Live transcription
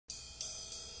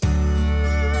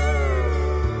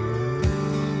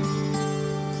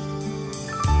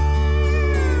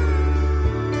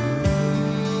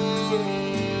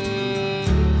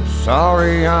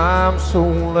sorry I'm so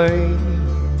late.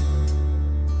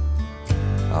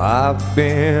 I've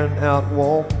been out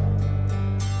walking,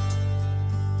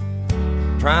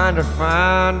 trying to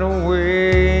find a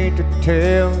way to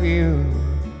tell you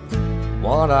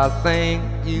what I think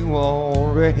you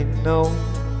already know.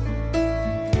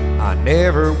 I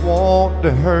never want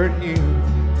to hurt you,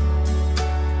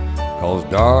 'cause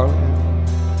darling,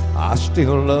 I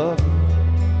still love you.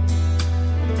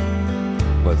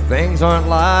 But things aren't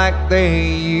like they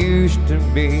used to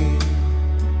be.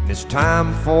 It's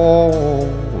time for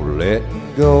letting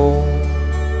go.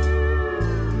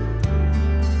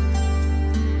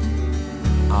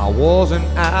 I wasn't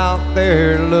out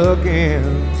there looking,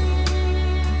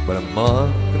 but a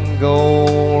month ago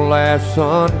last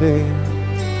Sunday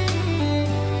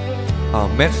I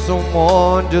met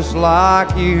someone just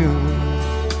like you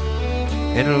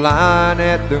in line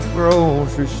at the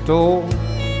grocery store.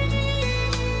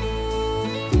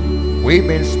 We've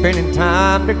been spending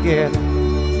time together.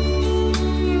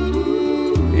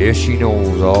 Yeah, she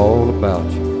knows all about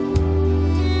you.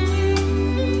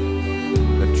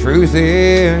 The truth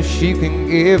is, she can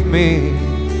give me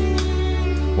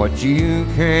what you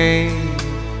can't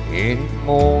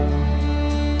anymore.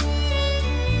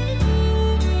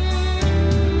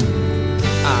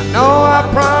 I know I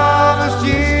promised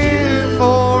you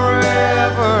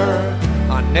forever.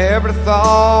 I never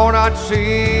thought I'd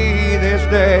see this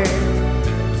day.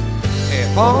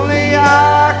 If only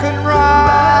I could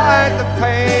write the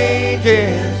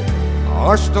pages,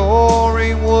 our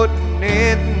story wouldn't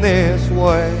end this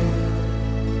way.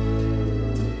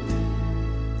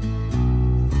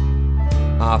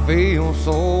 I feel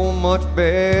so much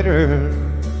better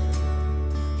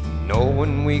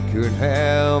knowing we could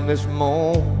have this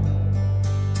moment.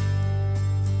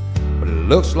 But it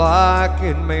looks like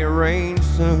it may rain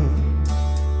soon,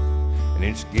 and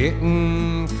it's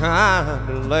getting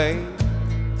kinda late.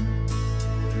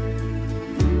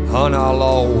 Hon, I'll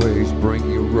always bring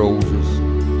you roses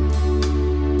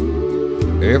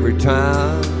every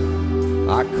time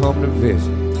I come to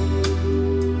visit.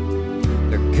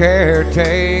 The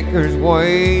caretaker's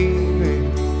waving,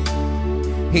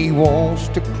 he wants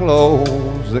to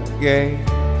close the gate.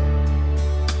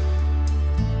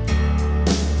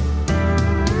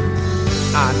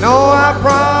 I know I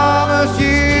promised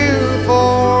you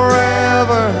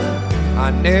forever. I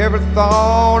never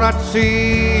thought I'd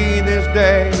see this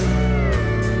day.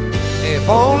 If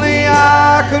only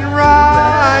I could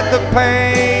write the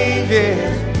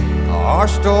pages, our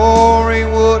story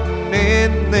wouldn't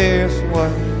end this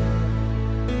way.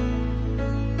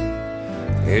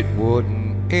 It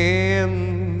wouldn't end